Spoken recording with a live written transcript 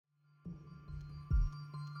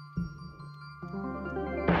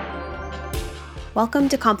Welcome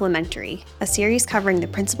to Complementary, a series covering the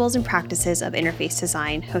principles and practices of interface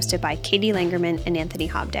design hosted by Katie Langerman and Anthony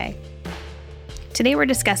Hobday. Today we're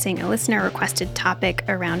discussing a listener-requested topic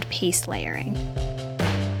around paste layering.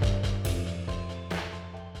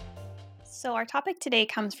 So our topic today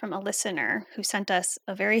comes from a listener who sent us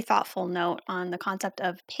a very thoughtful note on the concept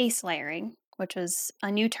of paste layering, which was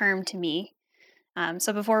a new term to me.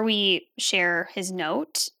 So before we share his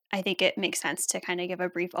note, I think it makes sense to kind of give a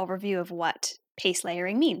brief overview of what paste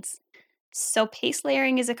layering means. So paste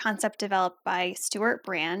layering is a concept developed by Stuart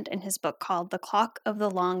Brand in his book called The Clock of the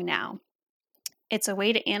Long Now. It's a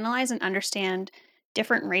way to analyze and understand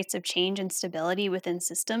different rates of change and stability within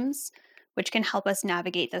systems, which can help us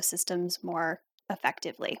navigate those systems more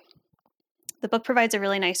effectively. The book provides a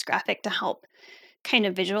really nice graphic to help kind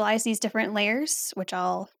of visualize these different layers, which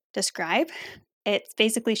I'll describe. It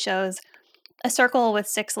basically shows a circle with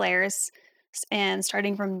 6 layers, and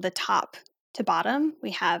starting from the top to bottom,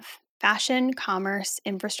 we have fashion, commerce,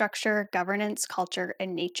 infrastructure, governance, culture,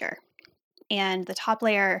 and nature. And the top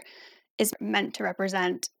layer is meant to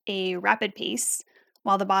represent a rapid pace,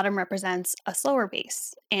 while the bottom represents a slower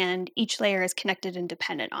pace, and each layer is connected and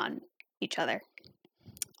dependent on each other.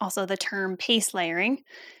 Also, the term paste layering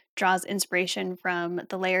draws inspiration from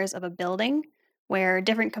the layers of a building where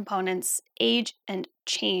different components age and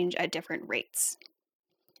change at different rates.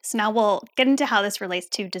 So now we'll get into how this relates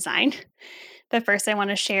to design. But first, I want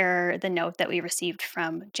to share the note that we received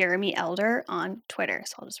from Jeremy Elder on Twitter.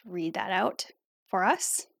 So I'll just read that out for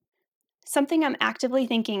us. Something I'm actively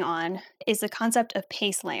thinking on is the concept of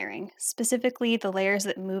paste layering, specifically the layers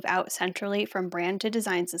that move out centrally from brand to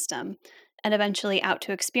design system and eventually out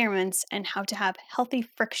to experiments, and how to have healthy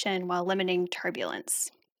friction while limiting turbulence.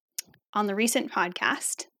 On the recent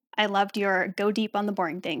podcast, I loved your "go deep on the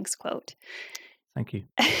boring things" quote. Thank you.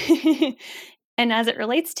 And as it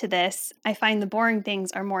relates to this, I find the boring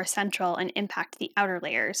things are more central and impact the outer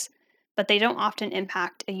layers, but they don't often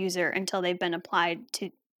impact a user until they've been applied to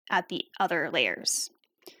at the other layers.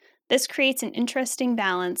 This creates an interesting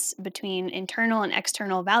balance between internal and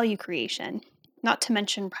external value creation, not to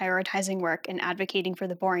mention prioritizing work and advocating for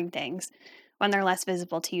the boring things when they're less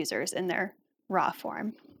visible to users in their raw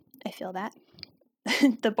form. I feel that.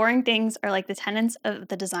 The boring things are like the tenets of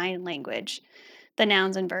the design language, the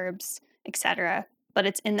nouns and verbs, etc., but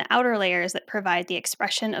it's in the outer layers that provide the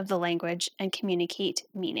expression of the language and communicate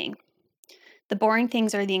meaning. The boring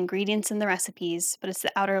things are the ingredients in the recipes, but it's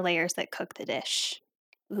the outer layers that cook the dish.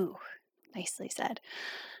 Ooh, nicely said.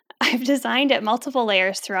 I've designed at multiple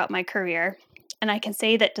layers throughout my career, and I can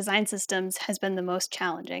say that design systems has been the most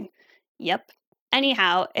challenging. Yep.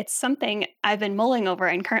 Anyhow, it's something I've been mulling over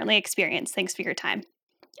and currently experience. Thanks for your time.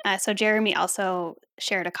 So Jeremy also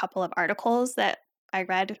shared a couple of articles that I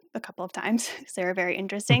read a couple of times because they were very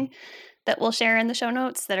interesting, that we'll share in the show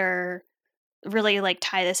notes, that are really like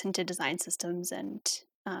tie this into design systems. And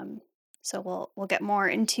so we'll get more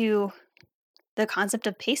into the concept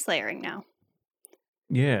of paste layering now.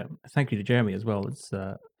 Yeah, thank you to Jeremy as well.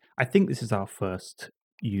 I think this is our first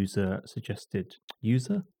user.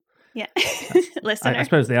 Yeah. Uh, I Listener.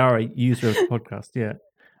 suppose they are a user of the podcast. Yeah,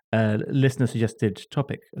 listener suggested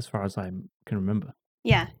topic, as far as I can remember.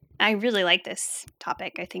 Yeah. I really like this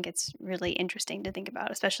topic. I think it's really interesting to think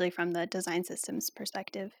about, especially from the design systems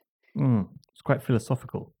perspective. It's quite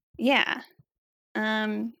philosophical. Yeah.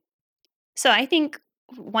 Um, so I think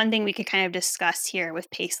one thing we could kind of discuss here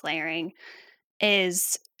with paste layering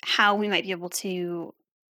is how we might be able to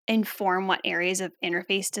inform what areas of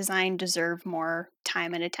interface design deserve more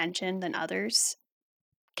time and attention than others.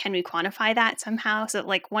 Can we quantify that somehow? So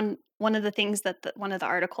like one of the things that one of the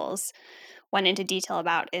articles went into detail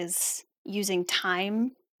about is using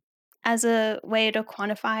time as a way to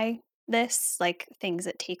quantify this, like things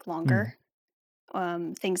that take Mm. longer,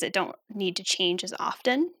 things that don't need to change as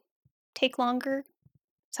often take longer.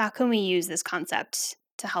 So how can we use this concept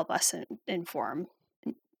to help us inform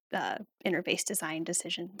interface design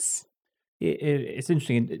decisions? It's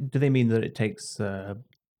interesting. Do they mean that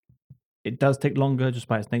it does take longer just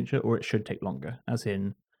by its nature, or it should take longer? As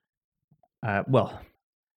in, well,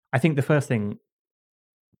 I think the first thing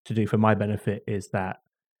to do for my benefit is that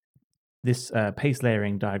this pace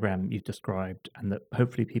layering diagram you've described, and that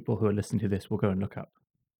hopefully people who are listening to this will go and look up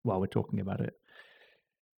while we're talking about it.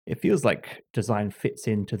 It feels like design fits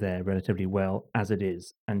into there relatively well as it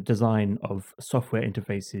is, and design of software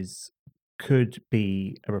interfaces could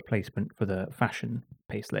be a replacement for the fashion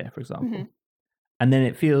pace layer, for Hmm. example. And then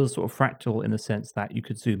it feels sort of fractal in the sense that you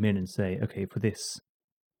could zoom in and say, okay, for this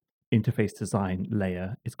interface design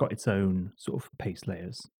layer, it's got its own sort of pace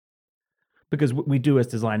layers. Because we do as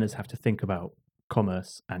designers have to think about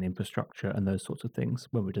commerce and infrastructure and those sorts of things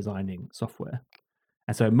when we're designing software.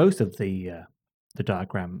 And so most of the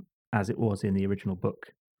diagram, as it was in the original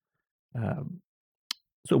book, um,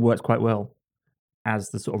 sort of works quite well as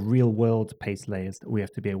the sort of real world pace layers that we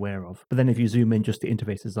have to be aware of. But then if you zoom in just to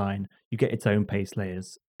interface design, you get its own pace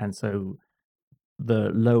layers. And so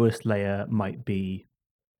the lowest layer might be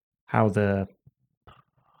how the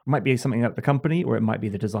might be something at the company, or it might be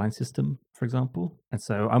the design system, for example. And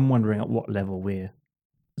so I'm wondering at what level we're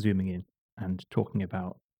zooming in and talking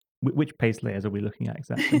about which pace layers are we looking at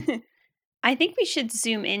exactly? I think we should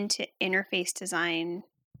zoom into interface design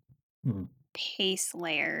Hmm. pace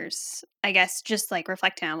layers. I guess just like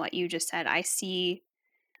reflecting on what you just said, I see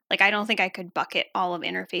like I don't think I could bucket all of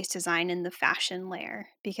interface design in the fashion layer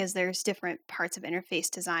because there's different parts of interface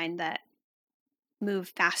design that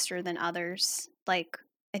move faster than others. Like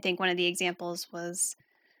I think one of the examples was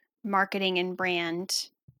marketing and brand.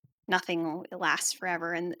 Nothing will last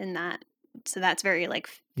forever in that. So that's very like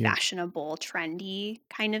Yeah. fashionable, trendy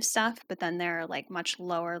kind of stuff. But then there are like much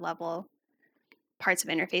lower level parts of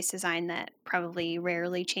interface design that probably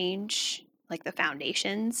rarely change, like the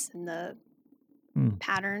foundations and the Hmm.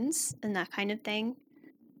 patterns and that kind of thing.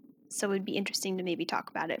 So it would be interesting to maybe talk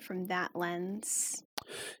about it from that lens.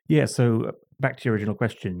 Yeah. So back to your original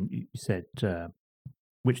question, you said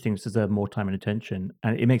which things deserve more time and attention,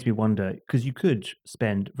 and it makes me wonder because you could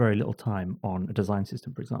spend very little time on a design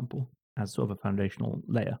system, for example, as sort of a foundational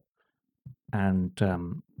layer, and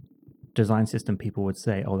design system people would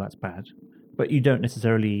say, "Oh, that's bad," but you don't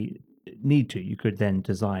necessarily need to. You could then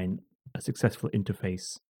design a successful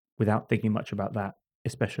interface without thinking much about that,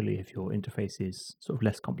 especially if your interface is sort of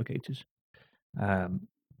less complicated. Um,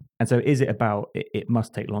 and so, is it about it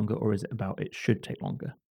must take longer, or is it about it should take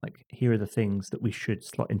longer? Like, here are the things that we should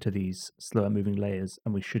slot into these slower moving layers,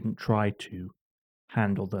 and we shouldn't try to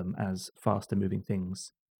handle them as faster moving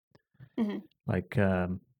things. Hmm. Like,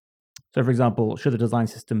 so, for example, should the design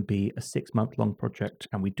system be a 6 month long project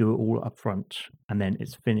and we do it all up front and then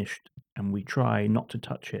it's finished and we try not to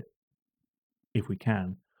touch it if we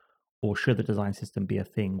can? Or should the design system be a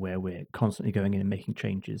thing where we're constantly going in and making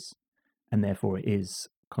changes and therefore it is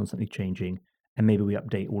constantly changing and maybe we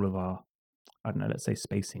update all of our, I don't know, let's say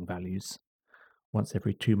spacing values once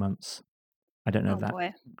every 2 months? I don't know if Oh that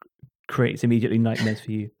boy. creates immediately nightmares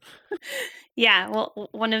for you. Yeah, well,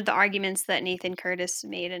 one of the arguments that Nathan Curtis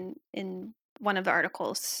made in one of the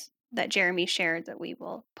articles that Jeremy shared that we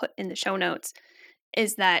will put in the show notes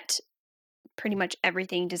is that pretty much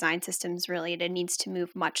everything design systems related needs to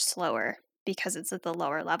move much slower because it's at the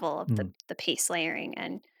lower level of Mm, the pace layering.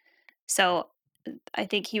 And so I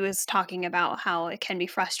think he was talking about how it can be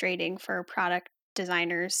frustrating for product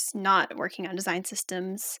designers not working on design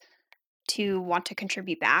systems to want to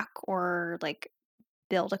contribute back or like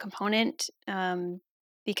build a component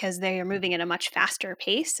because they are moving at a much faster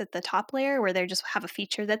pace at the top layer where they just have a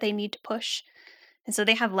feature that they need to push. And so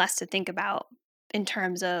they have less to think about in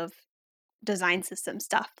terms of design system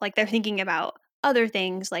stuff. Like they're thinking about other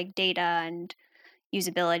things like data and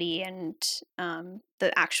usability and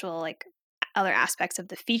the actual like other aspects of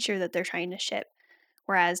the feature that they're trying to ship.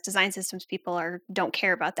 Whereas design systems people are don't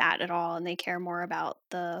care about that at all, and they care more about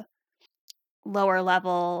the lower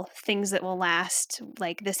level things that will last.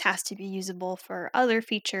 Like this has to be usable for other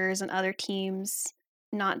features and other teams,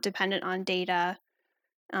 not dependent on data.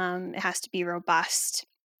 It has to be robust.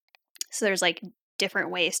 So there's like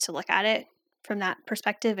different ways to look at it from that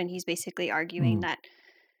perspective. And he's basically arguing mm, that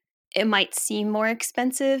it might seem more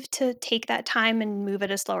expensive to take that time and move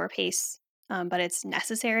at a slower pace, but it's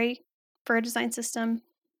necessary for a design system.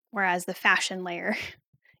 Whereas the fashion layer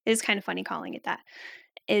is kind of funny calling it that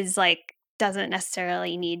is like doesn't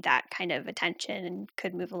necessarily need that kind of attention and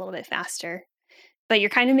could move a little bit faster. But you're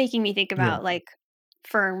kind of making me think yeah. about like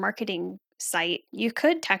for a marketing site, you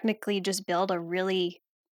could technically just build a really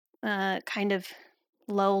kind of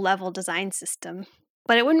low level design system.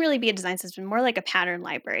 But it wouldn't really be a design system, more like a pattern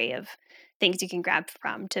library of things you can grab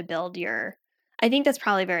from to build your. I think that's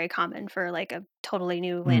probably very common for like a totally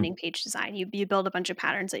new Mm, landing page design. You build a bunch of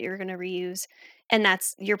patterns that you're going to reuse, and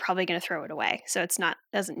that's you're probably going to throw it away. So it's not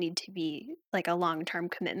doesn't need to be like a long term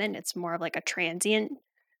commitment. It's more of like a transient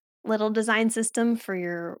little design system for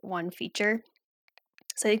your one feature.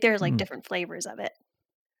 So I think there's like mm. different flavors of it.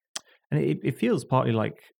 And it feels partly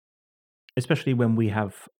like, especially when we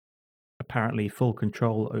have apparently full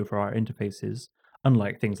control over our interfaces,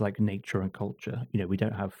 unlike things like nature and culture. We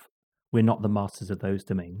don't have, we're not the masters of those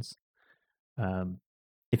domains. Um,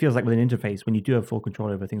 it feels like with an interface, when you do have full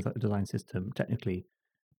control over things like the design system, technically,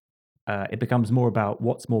 it becomes more about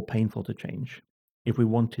what's more painful to change. If we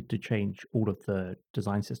wanted to change all of the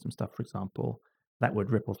design system stuff, for example, that would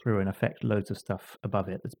ripple through and affect loads of stuff above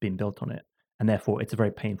it that's been built on it, and therefore it's a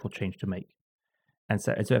very painful change to make. And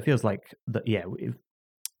so it feels like that. Yeah,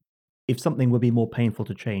 if something would be more painful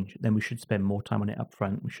to change, then we should spend more time on it up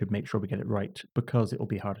front. We should make sure we get it right because it will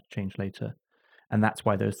be harder to change later, and that's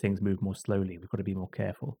why those things move more slowly. We've got to be more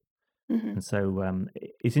careful. Hmm. And so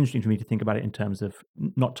it's interesting for me to think about it in terms of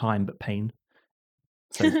not time but pain.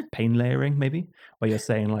 So pain layering, maybe, where you're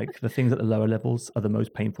saying like the things at the lower levels are the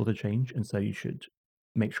most painful to change, and so you should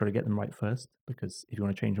make sure to get them right first because if you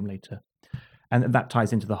want to change them later, and that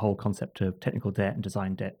ties into the whole concept of technical debt and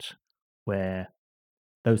design debt, where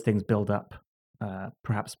those things build up,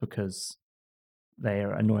 perhaps because they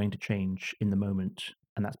are annoying to change in the moment,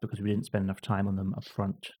 and that's because we didn't spend enough time on them up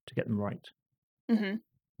front to get them right. Hmm.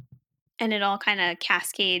 And it all kind of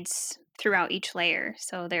cascades throughout each layer.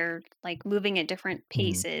 So they're like moving at different Mm.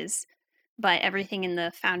 paces, but everything in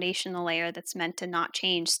the foundational layer that's meant to not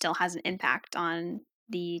change still has an impact on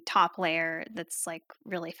the top layer that's like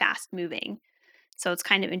really fast moving. So it's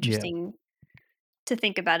kind of Yeah. interesting to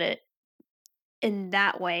think about it in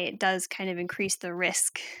that way. It does kind of increase the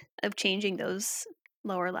risk of changing those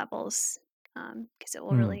lower levels because it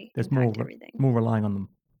will really There's impact everything. more relying on them.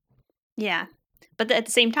 Yeah. But at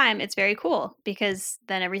the same time, it's very cool because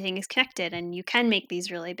then everything is connected and you can make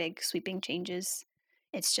these really big sweeping changes.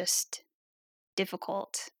 It's just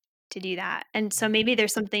difficult to do that. And so maybe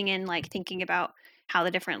there's something in like thinking about how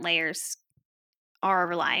the different layers are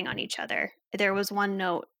relying on each other. There was one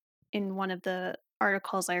note in one of the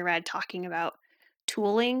articles I read talking about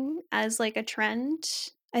tooling as like a trend.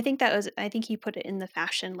 I think he put it in the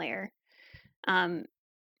fashion layer. Um,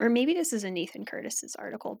 or maybe this is in Nathan Curtis's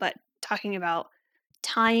article, but talking about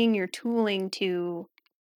tying your tooling to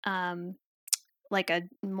um, like a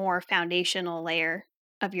more foundational layer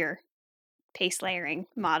of your pace layering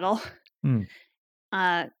model Mm.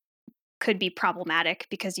 uh, could be problematic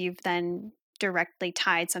because you've then directly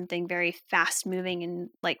tied something very fast moving and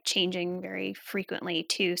like changing very frequently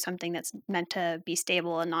to something that's meant to be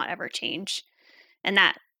stable and not ever change. And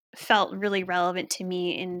that felt really relevant to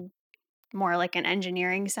me in more like an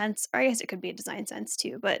engineering sense, or I guess it could be a design sense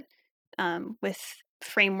too, but with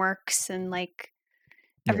frameworks and like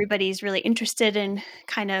Yeah. everybody's really interested in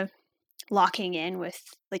kind of locking in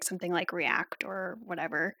with like something like React or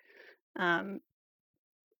whatever. Um,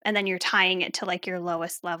 and then you're tying it to like your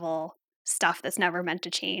lowest level stuff that's never meant to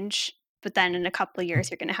change. But then in a couple of years,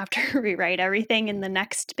 you're going to have to rewrite everything in the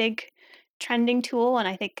next big trending tool. And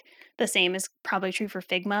I think the same is probably true for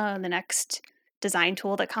Figma and the next design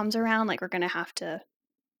tool that comes around. Like we're going to have to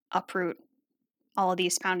uproot all of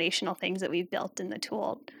these foundational things that we've built in the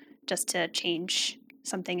tool just to change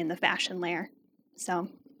something in the fashion layer. So,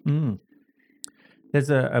 Mm. There's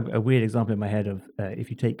a weird example in my head of if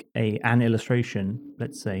you take an illustration,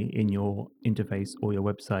 let's say, in your interface or your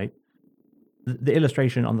website, the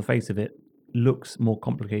illustration on the face of it looks more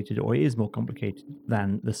complicated or is more complicated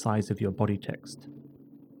than the size of your body text,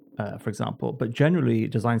 for example. But generally,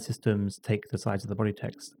 design systems take the size of the body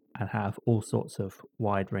text and have all sorts of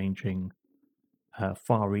wide ranging,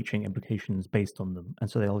 far reaching implications based on them. And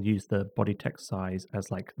so they'll use the body text size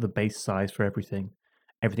as like the base size for everything.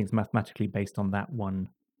 Everything's mathematically based on that one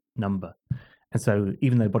number. And so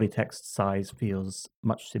even though body text size feels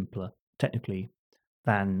much simpler technically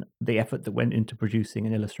than the effort that went into producing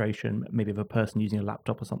an illustration, maybe of a person using a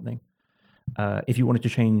laptop or something, if you wanted to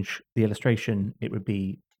change the illustration, it would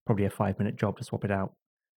be probably a 5 minute job to swap it out,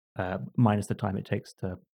 minus the time it takes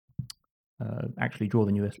to actually draw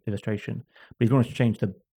the new illustration. But if you wanted to change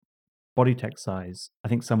the body text size, I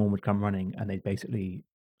think someone would come running and they'd basically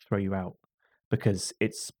throw you out because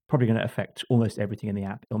it's probably going to affect almost everything in the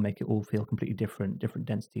app. It'll make it all feel completely different, different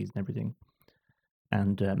densities and everything.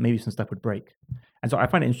 And maybe some stuff would break. And so I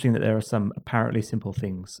find it interesting that there are some apparently simple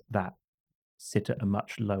things that sit at a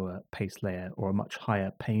much lower pace layer or a much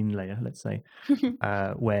higher pain layer, let's say,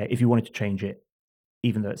 where if you wanted to change it,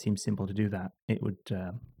 even though it seems simple to do that, it would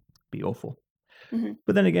be awful. mhm.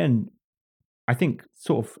 But then again, I think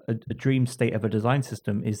sort of a dream state of a design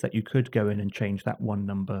system is that you could go in and change that one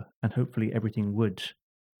number and hopefully everything would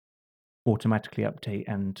automatically update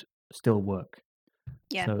and still work.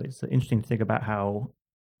 Yeah. So it's interesting to think about how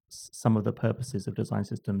some of the purposes of design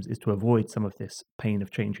systems is to avoid some of this pain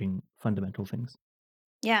of changing fundamental things.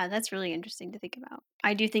 Yeah, that's really interesting to think about.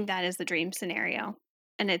 I do think that is the dream scenario,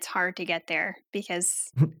 and it's hard to get there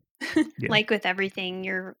because Yeah. like with everything,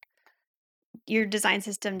 your design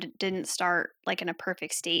system didn't start like in a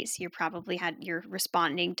perfect state. So you're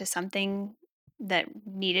responding to something that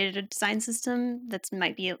needed a design system that's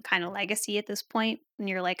might be a kind of legacy at this point, and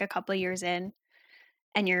you're like a couple of years in.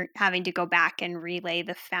 and you're having to go back and relay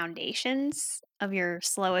the foundations of your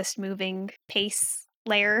slowest moving pace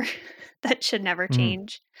layer that should never Mm,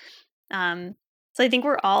 change. Um, so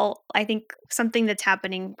I think something that's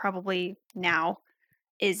happening probably now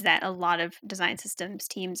is that a lot of design systems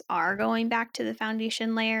teams are going back to the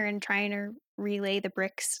foundation layer and trying to relay the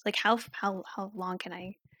bricks. Like how far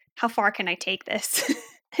can I take this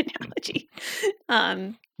analogy?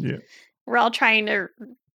 Um, yeah. we're all trying to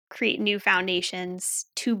create new foundations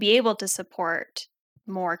to be able to support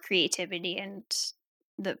more creativity and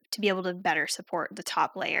the to be able to better support the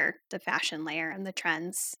top layer, the fashion layer and the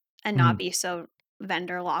trends and not Mm. be so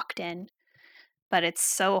vendor locked in, but it's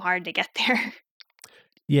so hard to get there.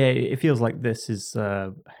 Yeah, it feels like this is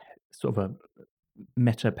sort of a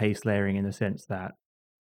meta pace layering in the sense that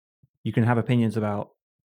you can have opinions about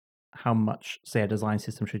how much, say, a design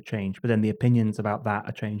system should change, but then the opinions about that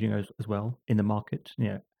are changing as well in the market. You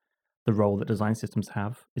know, the role that design systems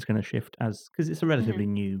have is going to shift as because it's a Mhm. relatively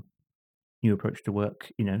new approach to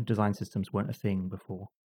work. You know, design systems weren't a thing before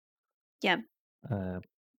Yeah. uh,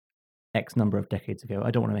 X number of decades ago.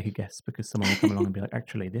 I don't want to make a guess because someone will come along and be like,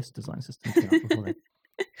 actually, this design system came out before then.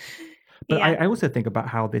 But Yeah. I also think about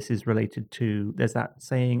how this is related to. There's that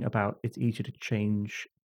saying about it's easier to change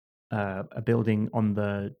a building on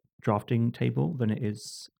the drafting table than it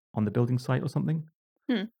is on the building site or something.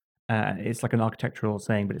 Hmm. It's like an architectural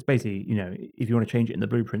saying, but it's basically, you know, if you want to change it in the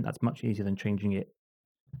blueprint, that's much easier than changing it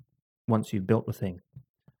once you've built the thing.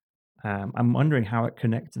 I'm wondering how it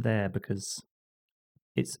connects there because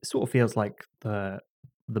it sort of feels like the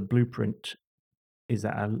blueprint is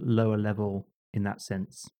at a lower level in that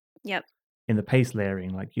sense. Yep. In the pace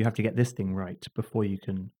layering, like you have to get this thing right before you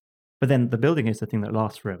can. But then the building is the thing that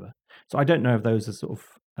lasts forever. So I don't know if those are sort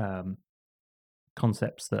of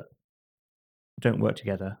concepts that don't work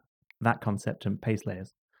together. That concept and pace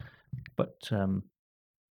layers, but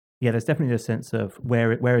yeah, there's definitely a sense of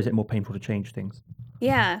where is it more painful to change things.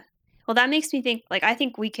 Yeah. Well, that makes me think like I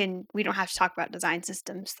think we don't have to talk about design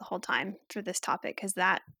systems the whole time for this topic because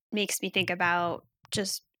that makes me think about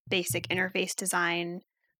just basic interface design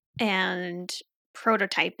and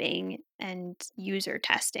prototyping and user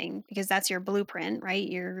testing because that's your blueprint, right?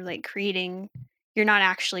 You're like you're not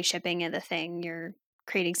actually shipping the thing, you're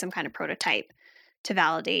creating some kind of prototype to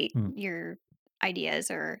validate Mm, your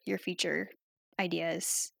ideas or your feature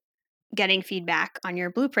ideas, getting feedback on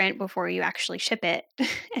your blueprint before you actually ship it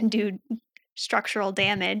and do structural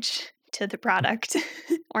damage to the product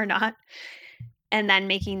or not, and then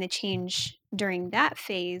making the change during that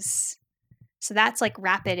phase. So that's like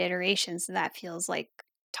rapid iteration. So that feels like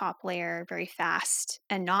top layer, very fast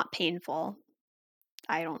and not painful,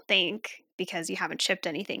 I don't think, because you haven't shipped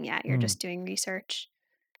anything yet. You're mm, just doing research.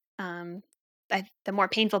 Um, the more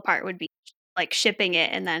painful part would be like shipping it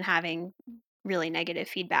and then having really negative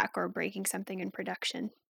feedback or breaking something in production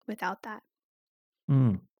without that.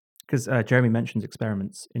 mm. Because Jeremy mentions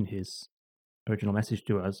experiments in his original message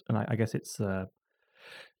to us, and I guess it's an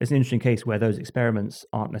interesting case where those experiments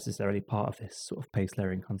aren't necessarily part of this sort of pace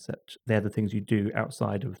layering concept. They're the things you do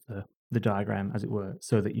outside of the diagram, as it were,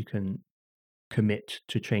 so that you can commit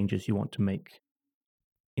to changes you want to make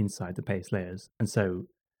inside the pace layers. And so,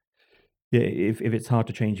 yeah, if it's hard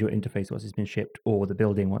to change your interface once it's been shipped, or the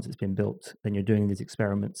building once it's been built, then you're doing these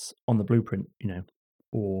experiments on the blueprint, you know,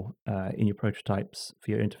 or in your prototypes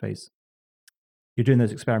for your interface. You're doing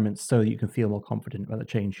those experiments so that you can feel more confident about the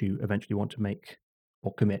change you eventually want to make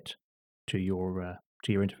or commit to your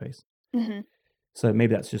interface. Mhm. So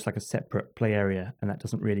maybe that's just like a separate play area, and that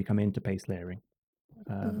doesn't really come into pace layering.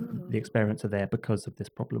 The Ooh. experiments are there because of this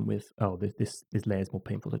problem with this layer is more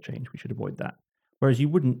painful to change. We should avoid that. Whereas you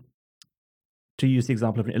wouldn't, to use the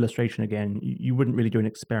example of an illustration again, you wouldn't really do an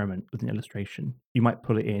experiment with an illustration. You might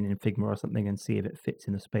pull it in Figma or something and see if it fits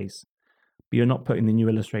in the space, but you're not putting the new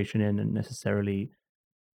illustration in and necessarily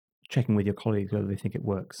checking with your colleagues whether they think it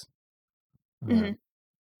works. Mhm. Um,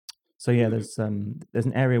 so yeah, Hmm. there's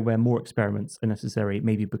an area where more experiments are necessary,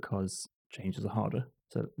 maybe because changes are harder.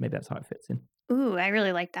 So maybe that's how it fits in. Ooh, I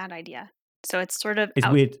really like that idea. So it's sort of It's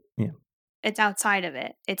weird, yeah. it's outside of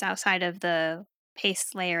it. It's outside of the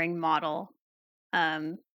paste layering model,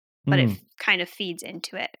 um, but Mm, kind of feeds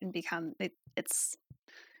into it and it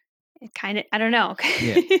kind of I don't know.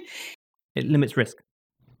 yeah, it limits risk.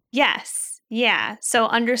 Yes. Yeah. So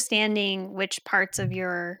understanding which parts of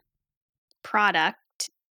your product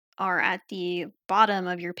are at the bottom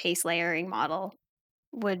of your pace layering model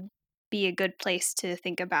would be a good place to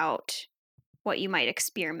think about what you might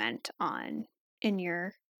experiment on in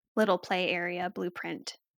your little play area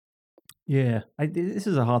blueprint. Yeah, this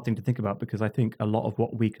is a hard thing to think about because I think a lot of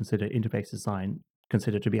what we consider interface design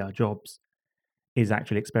consider to be our jobs is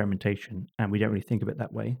actually experimentation, and we don't really think of it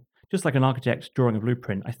that way. Just like an architect drawing a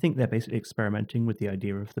blueprint, I think they're basically experimenting with the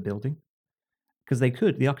idea of the building because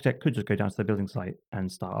the architect could just go down to the building site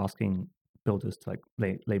and start asking builders to like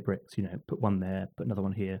lay bricks, put one there, put another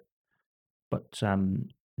one here. But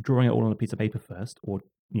drawing it all on a piece of paper first, or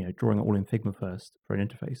drawing it all in Figma first for an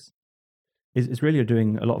interface, is really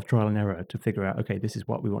doing a lot of trial and error to figure out, okay, this is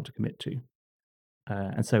what we want to commit to.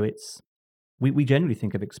 And so we generally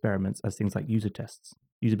think of experiments as things like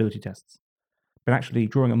usability tests. But actually,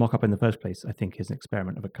 drawing a mock-up in the first place, I think, is an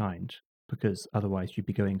experiment of a kind, because otherwise you'd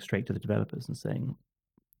be going straight to the developers and saying,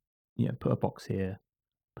 put a box here,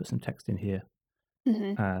 put some text in here.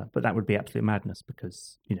 Hmm. But that would be absolute madness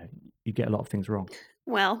because, you get a lot of things wrong.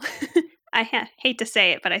 Well, hate to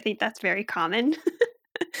say it, but I think that's very common.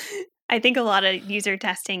 I think a lot of user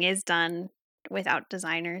testing is done without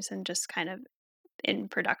designers and just kind of in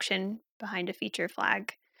production behind a feature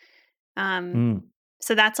flag. Um, Mm.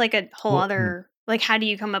 so that's like a whole Well, mm. other like how do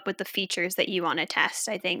you come up with the features that you want to test?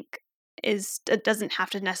 I think it doesn't have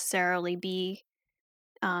to necessarily be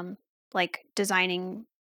um, like designing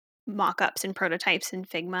mock-ups and prototypes in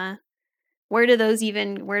Figma. Where does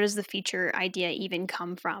the feature idea even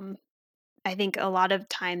come from? I think a lot of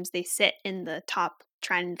times they sit in the top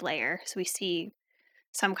trend layer. So we see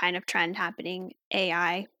some kind of trend happening.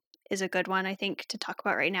 AI is a good one, I think, to talk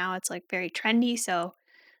about right now. It's like very trendy. So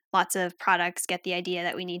lots of products get the idea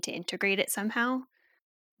that we need to integrate it somehow.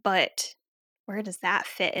 But where does that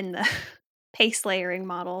fit in the pace layering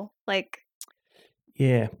model? Like,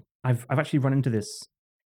 Yeah, I've actually run into this.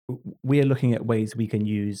 We are looking at ways we can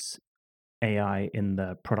use AI in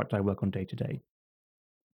the product I work on day to day.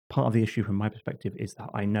 Part of the issue from my perspective is that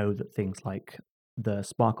I know that things like the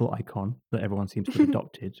sparkle icon that everyone seems to have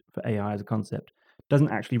adopted for AI as a concept doesn't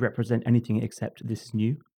actually represent anything except this is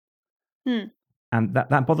new. hmm, And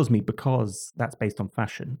that bothers me because that's based on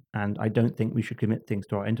fashion. And I don't think we should commit things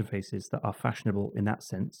to our interfaces that are fashionable in that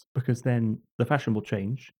sense, because then the fashion will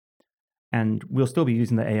change and we'll still be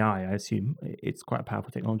using the AI, I assume. It's quite a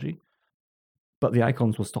powerful technology, but the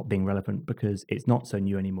icons will stop being relevant because it's not so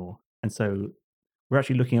new anymore. And so we're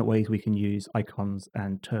actually looking at ways we can use icons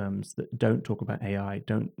and terms that don't talk about AI,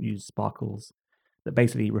 don't use sparkles, that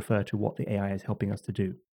basically refer to what the AI is helping us to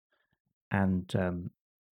do. And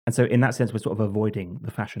and so in that sense, we're sort of avoiding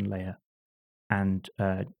the fashion layer and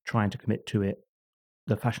trying to commit to it,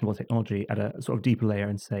 the fashionable technology at a sort of deeper layer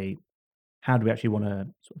and say, how do we actually want to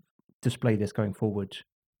sort of display this going forward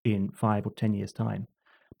in 5 or 10 years' time?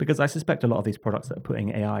 Because I suspect a lot of these products that are putting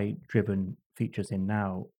AI driven features in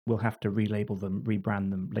now will have to relabel them, rebrand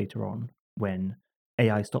them later on when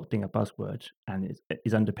AI stops being a buzzword and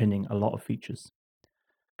is underpinning a lot of features.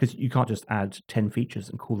 Because you can't just add 10 features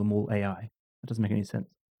and call them all AI. That doesn't make any sense.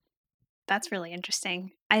 that's really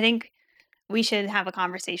interesting. I think we should have a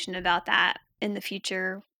conversation about that in the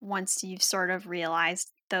future once you've sort of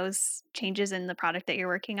realized those changes in the product that you're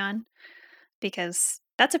working on, because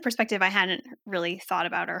that's a perspective I hadn't really thought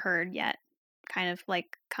about or heard yet. Kind of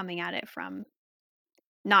like coming at it from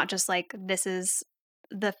not just like this is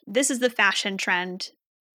the fashion trend,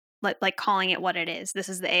 like calling it what it is. This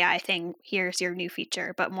is the AI thing. Here's your new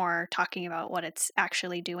feature, but more talking about what it's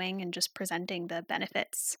actually doing and just presenting the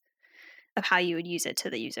benefits of how you would use it to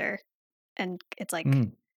the user. And it's like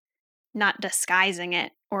Mm. not disguising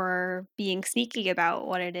it or being sneaky about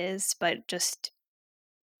what it is, but just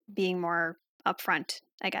being more upfront,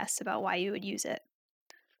 I guess, about why you would use it.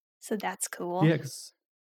 So that's cool. Yeah, because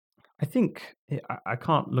I think I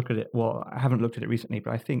can't look at it. Well, I haven't looked at it recently,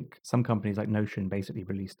 but I think some companies like Notion basically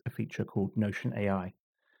released a feature called Notion AI.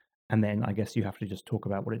 And then I guess you have to just talk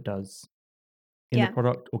about what it does in the Yeah.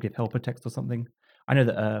 product or give helper text or something. I know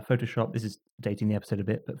that Photoshop, this is dating the episode a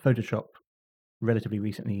bit, but Photoshop relatively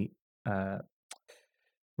recently uh,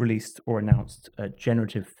 released or announced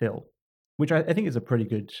generative fill, which I think is a pretty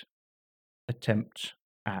good attempt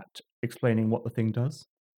at explaining what the thing does.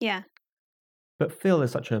 Yeah. But fill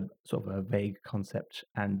is such a sort of a vague concept,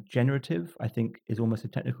 and generative, I think, is almost a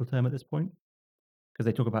technical term at this point because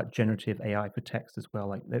they talk about generative AI for text as well.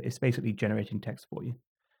 Like it's basically generating text for you.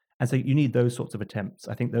 And so you need those sorts of attempts.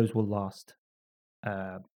 I think those will last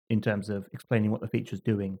uh, in terms of explaining what the feature's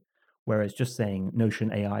doing. Whereas just saying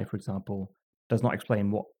Notion AI, for example, does not explain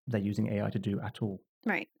what they're using AI to do at all.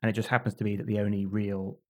 Right. And it just happens to be that the only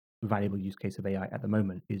real valuable use case of AI at the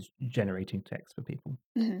moment is generating text for people,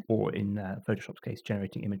 Hmm. or in Photoshop's case,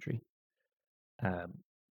 generating imagery. Um,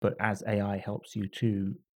 but as AI helps you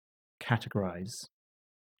to categorize,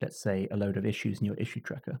 let's say, a load of issues in your issue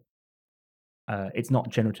tracker, it's not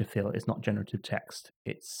generative fill, it's not generative text,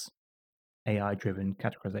 it's AI driven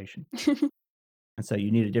categorization. And so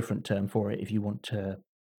you need a different term for it if you want to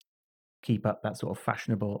keep up that sort of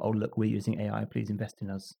fashionable, "Oh, look, we're using AI, please invest in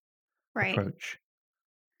us," Right. approach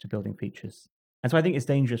to building features. And so I think it's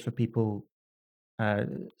dangerous for people, uh,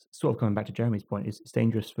 sort of coming back to Jeremy's point, it's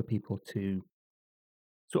dangerous for people to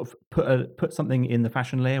sort of put something in the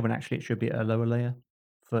fashion layer when actually it should be at a lower layer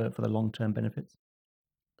for the long-term benefits.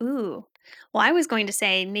 Ooh. Well, I was going to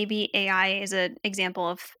say maybe AI is an example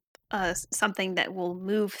of something that will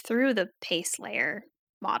move through the pace layer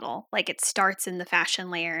model. Like it starts in the fashion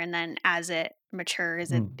layer, and then as it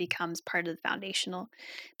matures, it Mm, becomes part of the foundational.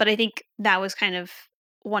 But I think that was kind of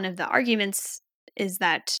one of the arguments is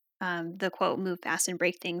that the quote, move fast and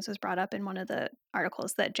break things, was brought up in one of the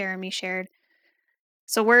articles that Jeremy shared.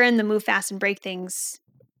 So we're in the move fast and break things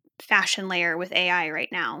fashion layer with AI right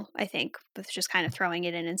now, I think, with just kind of throwing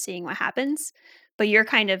it in and seeing what happens. But you're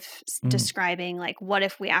kind of mm. describing like, what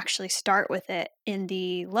if we actually start with it in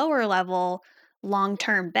the lower level long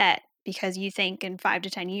term bet? Because you think in 5 to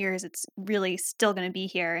 10 years, it's really still going to be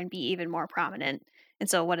here and be even more prominent. And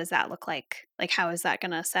so, what does that look like? Like, how is that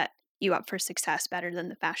going to set you up for success better than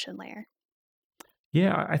the fashion layer?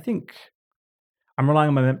 Yeah, I think I'm relying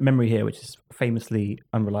on my memory here, which is famously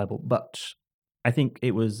unreliable, but I think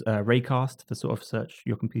it was, Raycast, the sort of search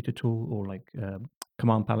your computer tool or like,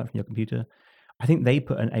 command palette from your computer. I think they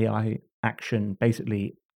put an AI action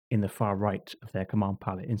basically in the far right of their command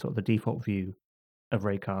palette in sort of the default view of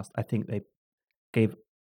Raycast. I think they gave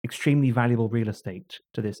extremely valuable real estate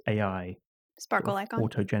to this AI sort Sparkle of icon.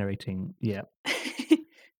 auto-generating, yeah.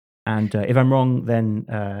 And, if I'm wrong, then,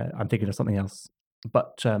 I'm thinking of something else.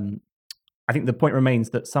 But, I think the point remains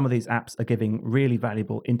that some of these apps are giving really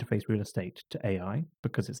valuable interface real estate to AI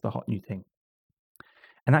because it's the hot new thing.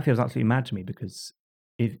 And that feels absolutely mad to me because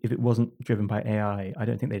if it wasn't driven by AI, I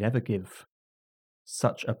don't think they'd ever give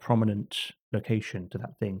such a prominent location to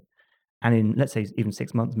that thing. And in, let's say, even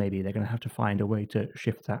 6 months, maybe they're going to have to find a way to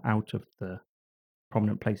shift that out of the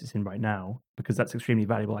prominent place it's in right now because that's extremely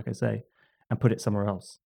valuable, like I say, and put it somewhere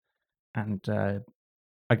else. And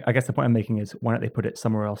I guess the point I'm making is why don't they put it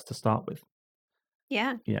somewhere else to start with?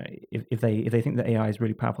 Yeah. You know, if they think that AI is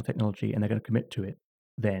really powerful technology and they're going to commit to it,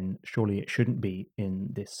 then surely it shouldn't be in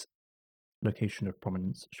this location of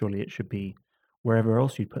prominence. Surely it should be wherever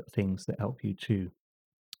else you put things that help you to,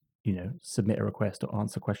 submit a request or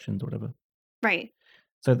answer questions or whatever. Right.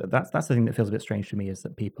 So that's the thing that feels a bit strange to me is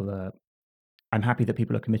that people are. I'm happy that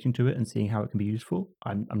people are committing to it and seeing how it can be useful.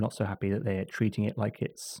 I'm not so happy that they're treating it like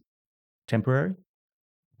it's temporary.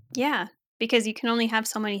 Yeah. Because you can only have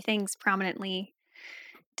so many things prominently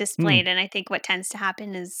Mm, displayed. And I think what tends to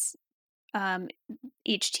happen is um,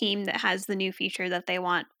 each team that has the new feature that they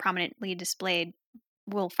want prominently displayed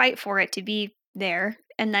will fight for it to be there.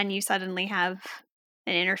 And then you suddenly have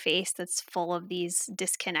an interface that's full of these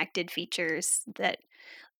disconnected features that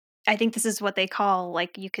I think this is what they call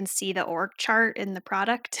like you can see the org chart in the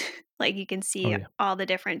product. Like you can oh see yeah. all the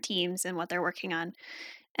different teams and what they're working on,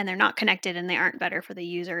 and they're not connected and they aren't better for the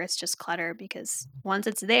user. It's just clutter because once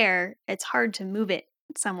it's there, it's hard to move it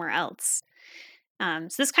somewhere else. So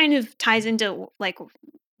this kind of ties into like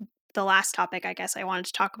the last topic I guess I wanted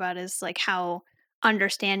to talk about is like how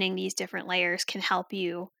understanding these different layers can help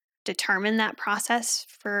you determine that process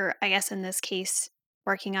for, I guess in this case,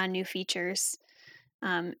 working on new features.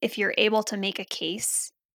 If you're able to make a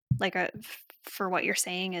case, like for what you're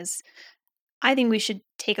saying is, I think we should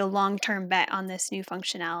take a long term bet on this new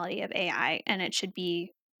functionality of AI, and it should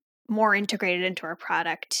be more integrated into our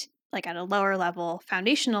product, like at a lower level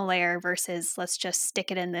foundational layer versus let's just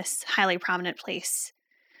stick it in this highly prominent place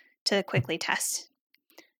to quickly test.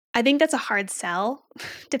 I think that's a hard sell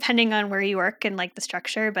depending on where you work and like the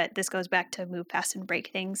structure, but this goes back to move fast and break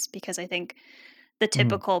things because I think the Mm,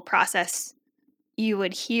 typical process you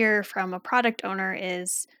would hear from a product owner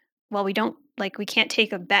is, well, we don't like we can't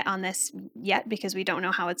take a bet on this yet because we don't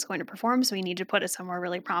know how it's going to perform, so we need to put it somewhere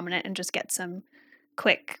really prominent and just get some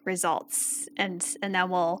quick results and then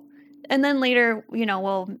we'll and then later,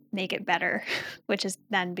 we'll make it better, which is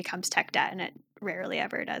then becomes tech debt and it rarely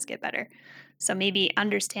ever does get better. So maybe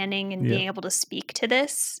understanding and yeah. being able to speak to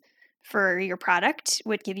this for your product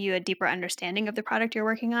would give you a deeper understanding of the product you're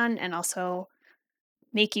working on and also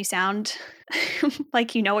make you sound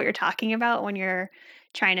like you know what you're talking about when you're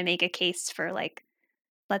trying to make a case for like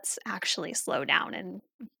let's actually slow down and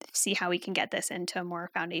see how we can get this into a more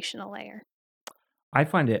foundational layer. I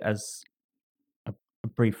find it as a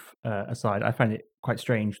brief aside. I find it quite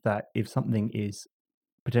strange that if something is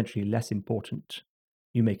potentially less important,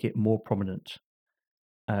 you make it more prominent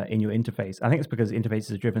in your interface. I think it's because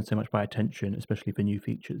interfaces are driven so much by attention, especially for new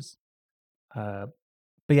features. Uh,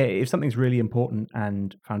 But yeah, if something's really important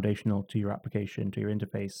and foundational to your application, to your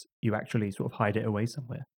interface, you actually sort of hide it away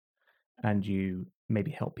somewhere and you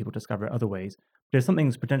maybe help people discover it other ways. But if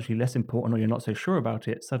something's potentially less important or you're not so sure about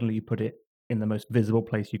it, suddenly you put it in the most visible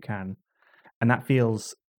place you can. And that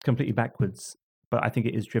feels completely backwards. But I think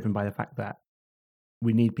it is driven by the fact that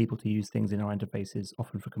we need people to use things in our interfaces,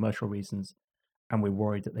 often for commercial reasons, and we're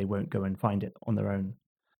worried that they won't go and find it on their own.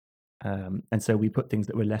 And so we put things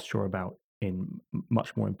that we're less sure about in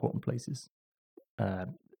much more important places. Uh,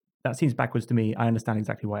 that seems backwards to me. I understand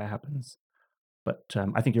exactly why it happens, but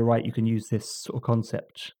I think you're right. You can use this sort of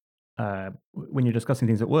concept when you're discussing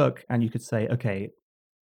things at work, and you could say, "Okay,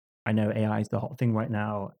 I know AI is the hot thing right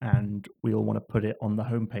now, and we all want to put it on the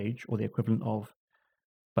homepage or the equivalent of.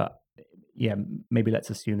 But yeah, maybe let's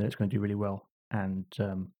assume that it's going to do really well, and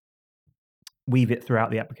weave it throughout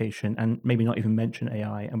the application, and maybe not even mention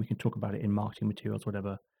AI, and we can talk about it in marketing materials,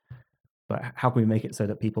 whatever. But how can we make it so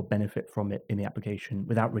that people benefit from it in the application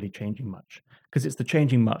without really changing much? Because it's the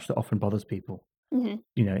changing much that often bothers people. Hmm.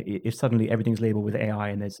 You know, if suddenly everything's labeled with AI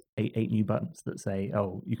and there's eight new buttons that say,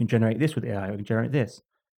 "Oh, you can generate this with AI, or you can generate this,"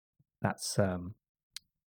 that's a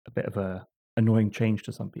bit of a annoying change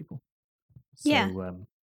to some people. Yeah. So,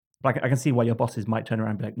 like, I can see why your bosses might turn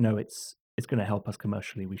around and be like, "No, it's going to help us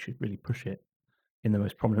commercially. We should really push it in the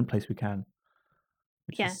most prominent place we can,"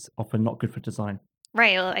 which Yeah. is often not good for design.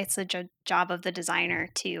 Right. Well, it's the job of the designer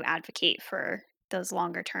to advocate for those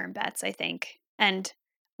longer term bets, I think. And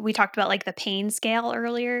we talked about like the pain scale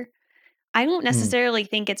earlier. I don't Mm, necessarily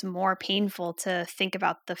think it's more painful to think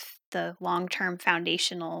about the long term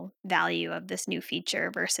foundational value of this new feature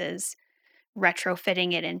versus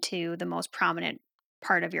retrofitting it into the most prominent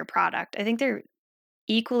part of your product. I think they're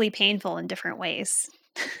equally painful in different ways.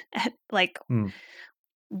 Like mm,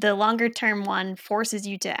 the longer term one forces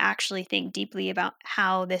you to actually think deeply about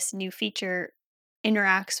how this new feature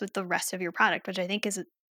interacts with the rest of your product, which I think is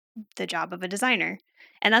the job of a designer.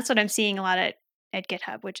 And that's what I'm seeing a lot at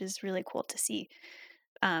GitHub, which is really cool to see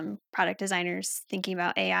product designers thinking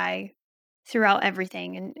about AI throughout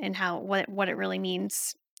everything and how what it really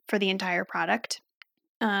means for the entire product.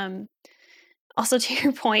 Um, Also, to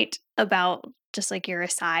your point about just like your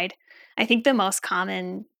aside, I think the most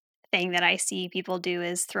common thing that I see people do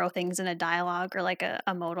is throw things in a dialogue or like a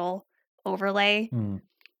modal overlay, mm.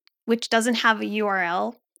 which doesn't have a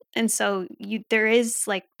URL. And so there is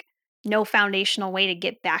like no foundational way to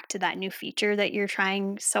get back to that new feature that you're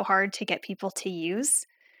trying so hard to get people to use.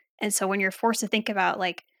 And so when you're forced to think about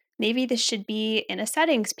like maybe this should be in a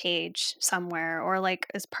settings page somewhere or like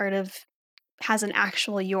as part of has an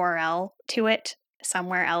actual URL to it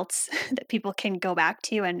somewhere else that people can go back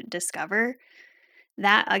to and discover.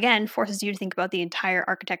 That again forces you to think about the entire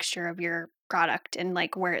architecture of your product and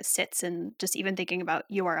like where it sits and just even thinking about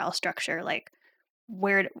URL structure, like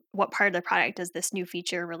what part of the product does this new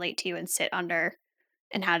feature relate to and sit under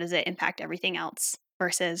and how does it impact everything else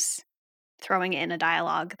versus throwing it in a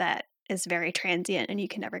dialogue that is very transient and you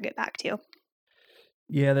can never get back to.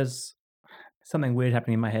 Yeah, there's something weird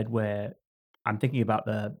happening in my head where I'm thinking about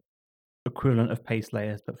the equivalent of pace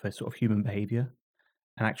layers, but for sort of human behavior,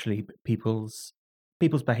 and actually people's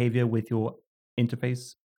behavior with your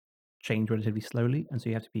interface change relatively slowly, and so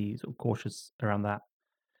you have to be sort of cautious around that.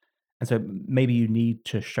 And so maybe you need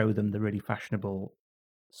to show them the really fashionable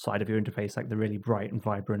side of your interface, like the really bright and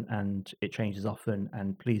vibrant, and it changes often,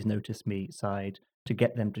 and please notice me side to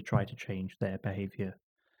get them to try to change their behavior.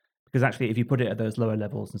 Because actually, if you put it at those lower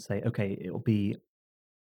levels and say, okay, it'll be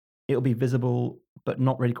visible, but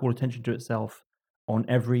not really call attention to itself on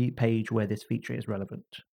every page where this feature is relevant.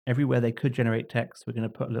 Everywhere they could generate text, we're going to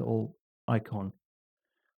put a little icon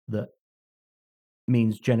that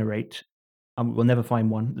means generate. We'll never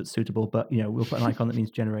find one that's suitable, but we'll put an icon that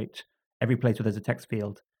means generate every place where there's a text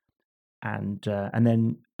field, and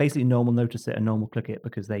then basically no one will notice it and no one will click it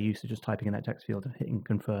because they're used to just typing in that text field and hitting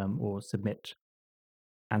confirm or submit.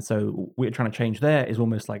 And so what we're trying to change there is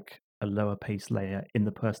almost like a lower pace layer in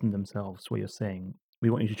the person themselves, where you're saying, we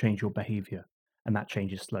want you to change your behavior. And that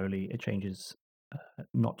changes slowly. It changes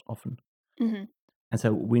not often. Hmm. And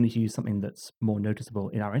so we need to use something that's more noticeable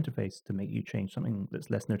in our interface to make you change something that's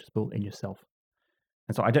less noticeable in yourself.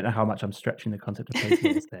 And so I don't know how much I'm stretching the concept of pace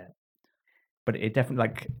layers there, but it definitely,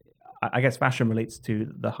 like, I guess fashion relates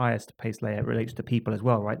to the highest pace layer, relates to people as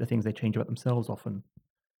well, right? The things they change about themselves often.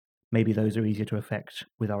 Maybe those are easier to affect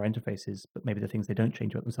with our interfaces, but maybe the things they don't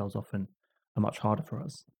change about themselves often are much harder for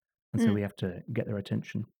us. And so Mm, we have to get their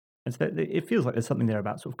attention. And so it feels like there's something there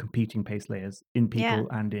about sort of competing pace layers in yeah. people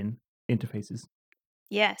and in interfaces.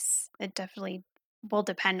 Yes, it definitely will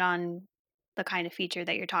depend on the kind of feature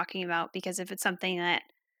that you're talking about because if it's something that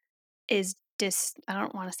is I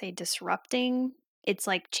don't want to say disrupting. It's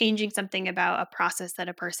like changing something about a process that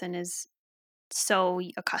a person is so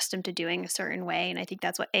accustomed to doing a certain way. And I think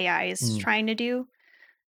that's what AI is Mm, trying to do.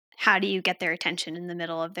 How do you get their attention in the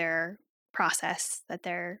middle of their process that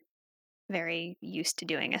they're very used to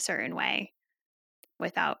doing a certain way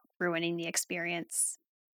without ruining the experience?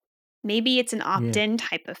 Maybe it's an yeah. opt-in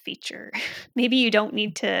type of feature. Maybe you don't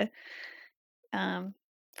need to um,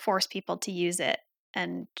 force people to use it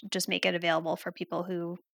and just make it available for people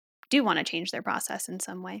who do want to change their process in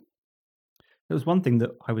some way. There was one thing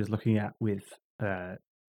that I was looking at with uh,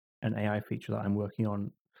 an AI feature that I'm working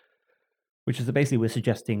on, which is that basically we're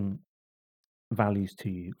suggesting values to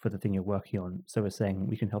you for the thing you're working on. So we're saying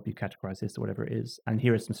we can help you categorize this or whatever it is, and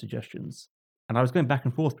here are some suggestions. And I was going back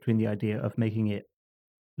and forth between the idea of making it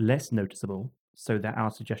less noticeable so that our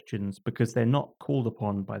suggestions, because they're not called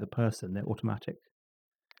upon by the person, they're automatic.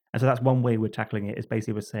 And so that's one way we're tackling it is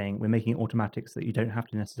basically we're saying we're making it automatic so that you don't have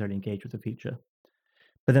to necessarily engage with the feature.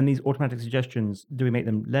 But then these automatic suggestions, do we make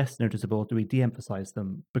them less noticeable? Do we de-emphasize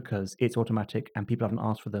them because it's automatic and people haven't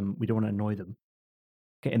asked for them? We don't want to annoy them,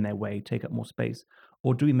 get in their way, take up more space.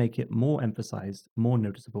 Or do we make it more emphasized, more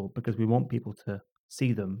noticeable because we want people to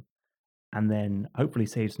see them and then hopefully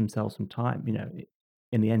saves themselves some time?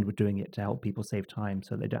 In the end, we're doing it to help people save time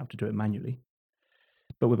so they don't have to do it manually.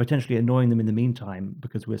 But we're potentially annoying them in the meantime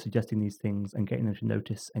because we're suggesting these things and getting them to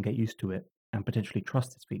notice and get used to it and potentially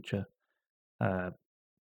trust this feature, uh,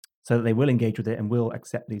 so that they will engage with it and will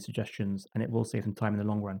accept these suggestions and it will save them time in the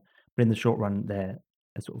long run. But in the short run, they're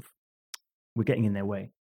sort of we're getting in their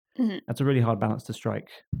way. Mhm. That's a really hard balance to strike,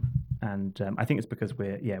 and I think it's because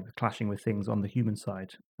we're clashing with things on the human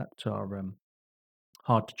side that are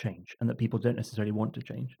hard to change and that people don't necessarily want to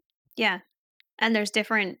change. Yeah, and there's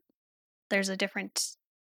a different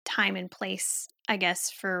time and place, I guess,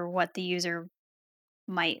 for what the user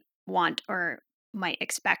might want or might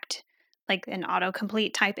expect, like an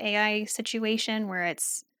autocomplete type AI situation where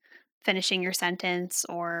it's finishing your sentence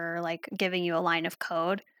or like giving you a line of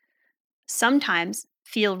code. Sometimes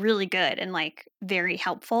feel really good and like very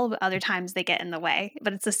helpful, but other times they get in the way.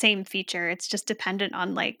 But it's the same feature. It's just dependent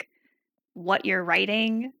on like what you're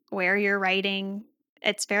writing, where you're writing.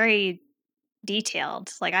 It's very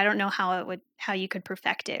detailed. Like I don't know how you could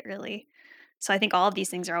perfect it really. So I think all of these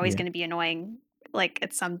things are always Yeah. going to be annoying like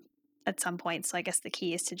at some point. So I guess the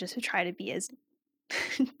key is to just try to be as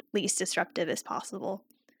least disruptive as possible.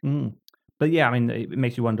 Mm. But yeah, I mean, it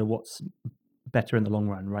makes you wonder what's better in the long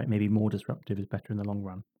run, right? Maybe more disruptive is better in the long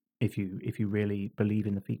run if you really believe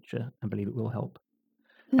in the feature and believe it will help.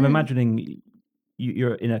 I'm Mm, imagining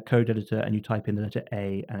you're in a code editor and you type in the letter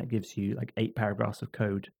A and it gives you like 8 paragraphs of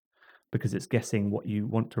code because it's guessing what you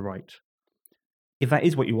want to write. If that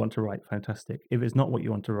is what you want to write, fantastic. If it's not what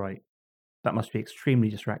you want to write, that must be extremely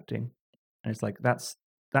distracting. And it's like that's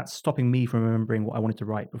stopping me from remembering what I wanted to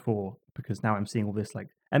write before because now I'm seeing all this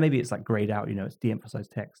and maybe it's like grayed out, it's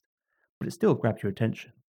de-emphasized text, but it still grabs your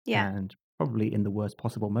attention yeah. and probably in the worst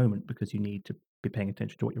possible moment because you need to be paying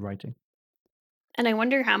attention to what you're writing. And I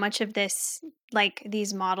wonder how much of this, like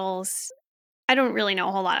these models, I don't really know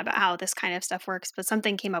a whole lot about how this kind of stuff works, but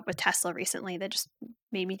something came up with Tesla recently that just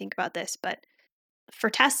made me think about this. But for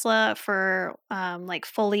Tesla, for like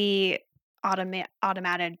fully automated,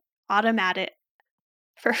 automated,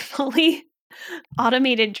 for fully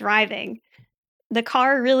automated driving, the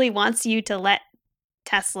car really wants you to let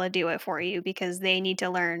Tesla do it for you because they need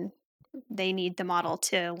the model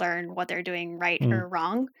to learn what they're doing right Mm, or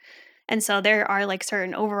wrong. And so there are like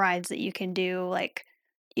certain overrides that you can do. Like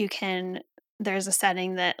you can, there's a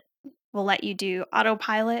setting that will let you do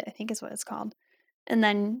autopilot, I think is what it's called. And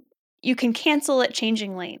then you can cancel it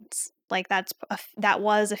changing lanes. Like that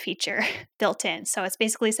was a feature built in. So it's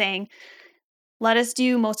basically saying, let us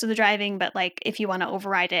do most of the driving, but like if you want to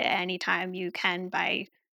override it at any time, you can by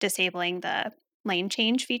disabling the lane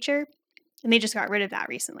change feature. And they just got rid of that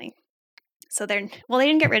recently. So they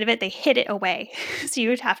didn't get rid of it, they hid it away. So you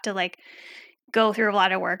would have to like go through a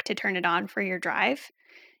lot of work to turn it on for your drive.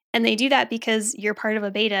 And they do that because you're part of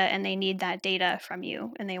a beta and they need that data from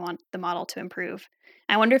you and they want the model to improve.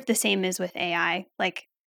 I wonder if the same is with AI. Like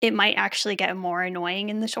it might actually get more annoying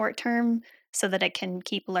in the short term so that it can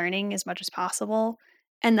keep learning as much as possible.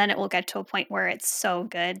 And then it will get to a point where it's so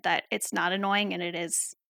good that it's not annoying and it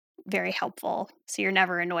is very helpful. So you're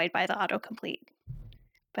never annoyed by the autocomplete.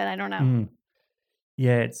 But I don't know. mm.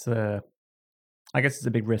 Yeah, I guess it's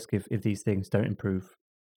a big risk if these things don't improve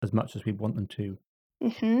as much as we want them to.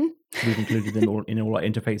 Mhm. We've included them all in all our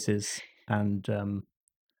interfaces, and we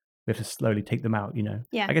have to slowly take them out.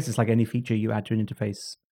 Yeah. I guess it's like any feature you add to an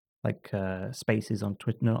interface. like Spaces on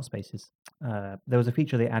Twitter. No, not Spaces. There was a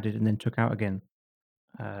feature they added and then took out again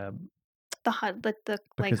um, The like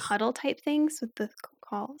because huddle type things with the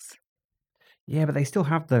calls. yeah, but they still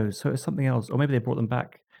have those, so it's something else, or maybe they brought them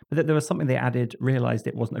back. But there was something they added, realized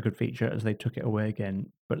it wasn't a good feature, as they took it away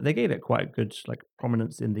again. But they gave it quite a good like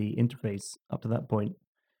prominence in the interface up to that point,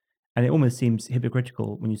 and it almost seems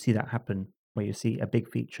hypocritical when you see that happen, where you see a big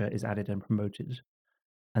feature is added and promoted,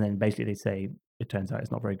 and then basically they say it turns out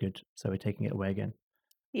it's not very good, so we're taking it away again.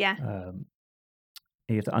 Yeah. Um, and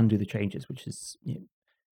you have to undo the changes, which is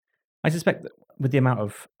I suspect that with the amount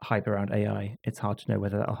of hype around AI, it's hard to know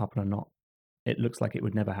whether that'll happen or not. It looks like it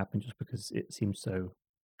would never happen just because it seems so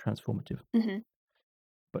transformative. Mhm.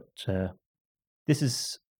 But this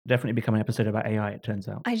is definitely become an episode about AI, it turns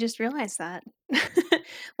out. I just realized that.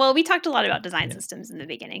 Well, we talked a lot about design Yeah. systems in the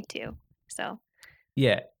beginning too. So,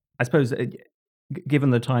 Yeah. I suppose given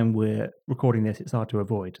the time we're recording this, it's hard to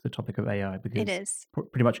avoid the topic of AI it because is.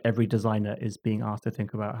 pretty much every designer is being asked to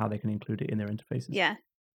think about how they can include it in their interfaces. Yeah.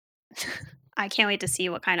 I can't wait to see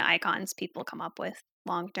what kind of icons people come up with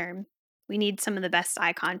long term. We need some of the best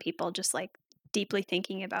icon people just like deeply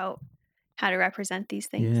thinking about how to represent these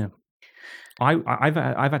things. Yeah.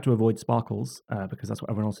 I've had to avoid sparkles because that's what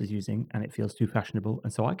everyone else is using, and it feels too fashionable.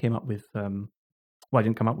 And so I came up with well, I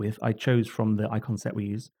didn't come up with. I chose from the icon set we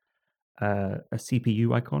use a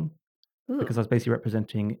CPU icon Ooh. because I was basically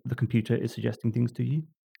representing the computer is suggesting things to you,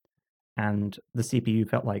 and the CPU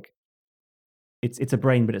felt like it's a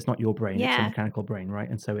brain, but it's not your brain. It's a Yeah. mechanical brain, right?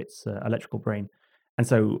 And so it's electrical brain. And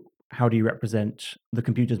so how do you represent the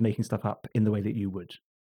computers making stuff up in the way that you would?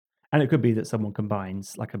 And it could be that someone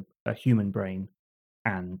combines like a human brain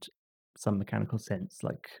and some mechanical sense,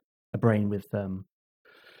 like a brain with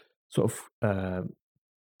sort of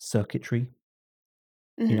circuitry.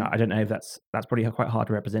 Mhm. I don't know if that's probably quite hard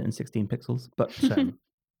to represent in 16 pixels, but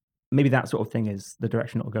maybe that sort of thing is the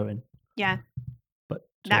direction it'll go in. Yeah. But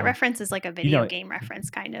That reference is like a you video know, game reference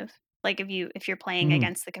kind of. Like if you're playing mm,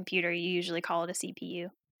 against the computer, you usually call it a CPU.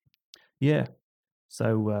 yeah.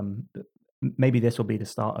 So maybe this will be the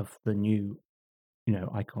start of the new,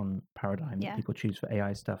 icon paradigm that Yeah. people choose for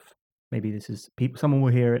AI stuff. Maybe this is people. Someone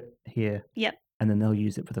will hear it here, Yep. and then they'll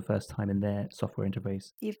use it for the first time in their software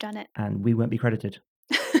interface, You've done it. and we won't be credited.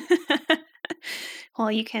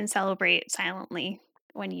 Well, you can celebrate silently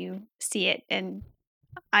when you see it, and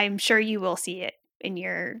I'm sure you will see it in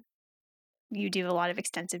your you do a lot of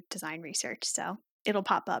extensive design research, so it'll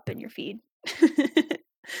pop up Yeah. in your feed.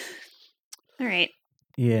 All right.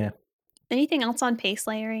 Yeah. Anything else on pace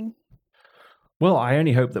layering? Well, I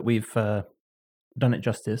only hope that we've done it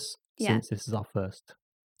justice Yeah. since this is our first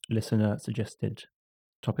listener suggested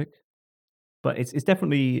topic. But it's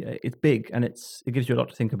definitely it's big and it gives you a lot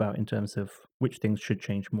to think about in terms of which things should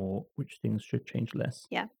change more, which things should change less.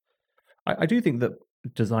 Yeah. I do think that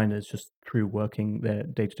designers just through working their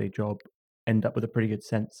day to day job end up with a pretty good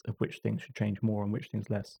sense of which things should change more and which things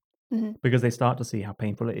less Mhm. because they start to see how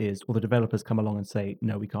painful it is, or the developers come along and say,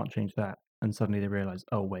 "No, we can't change that," and suddenly they realize,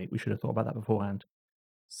 "Oh wait, we should have thought about that beforehand."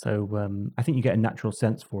 So I think you get a natural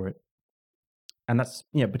sense for it, and that's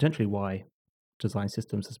potentially why design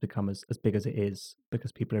systems has become as big as it is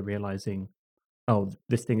because people are realizing, oh,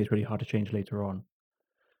 this thing is really hard to change later on.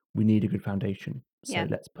 We need a good foundation. So Yeah.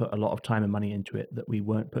 let's put a lot of time and money into it that we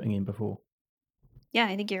weren't putting in before. Yeah,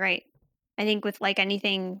 I think you're right. I think with like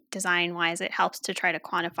anything design wise, it helps to try to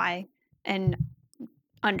quantify and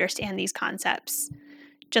understand these concepts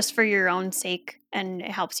just for your own sake, and it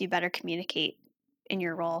helps you better communicate in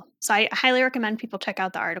your role. So I highly recommend people check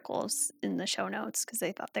out the articles in the show notes because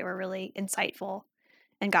I thought they were really insightful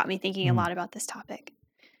and got me thinking a Mm. lot about this topic.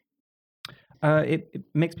 It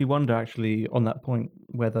makes me wonder, actually, on that point,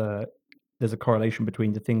 whether there's a correlation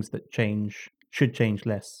between the things that should change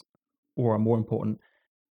less or are more important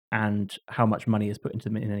and how much money is put into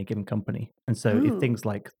them in any given company. And so if Ooh, things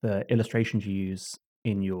like the illustrations you use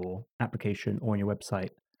in your application or on your website,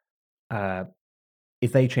 uh,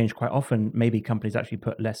 if they change quite often, maybe companies actually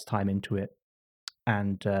put less time into it.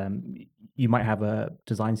 And you might have a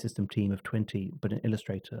design system team of 20, but an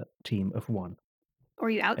illustrator team of one. or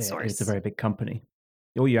you It's a outsource. very big company.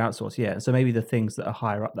 Or you outsource, yeah. So maybe the things that are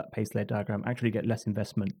higher up that pace layer diagram actually get less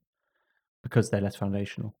investment because they're less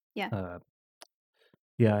foundational. Yeah, Uh,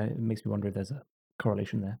 yeah, it makes me wonder if there's a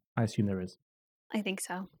correlation there. I assume there is. I think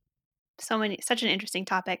so. Such an interesting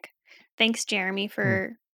topic. Thanks, Jeremy, Hmm.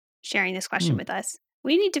 for sharing this question Hmm. with us.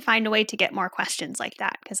 We need to find a way to get more questions like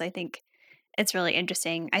that because I think it's really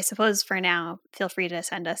interesting. I suppose for now, feel free to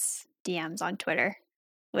send us DMs on Twitter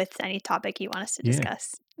with any topic you want us to Yeah,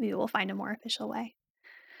 discuss. Maybe we'll find a more official way.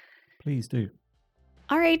 please do.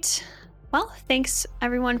 All right. Well, thanks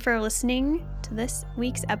everyone for listening to this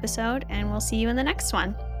week's episode, and we'll see you in the next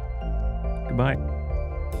one. Goodbye.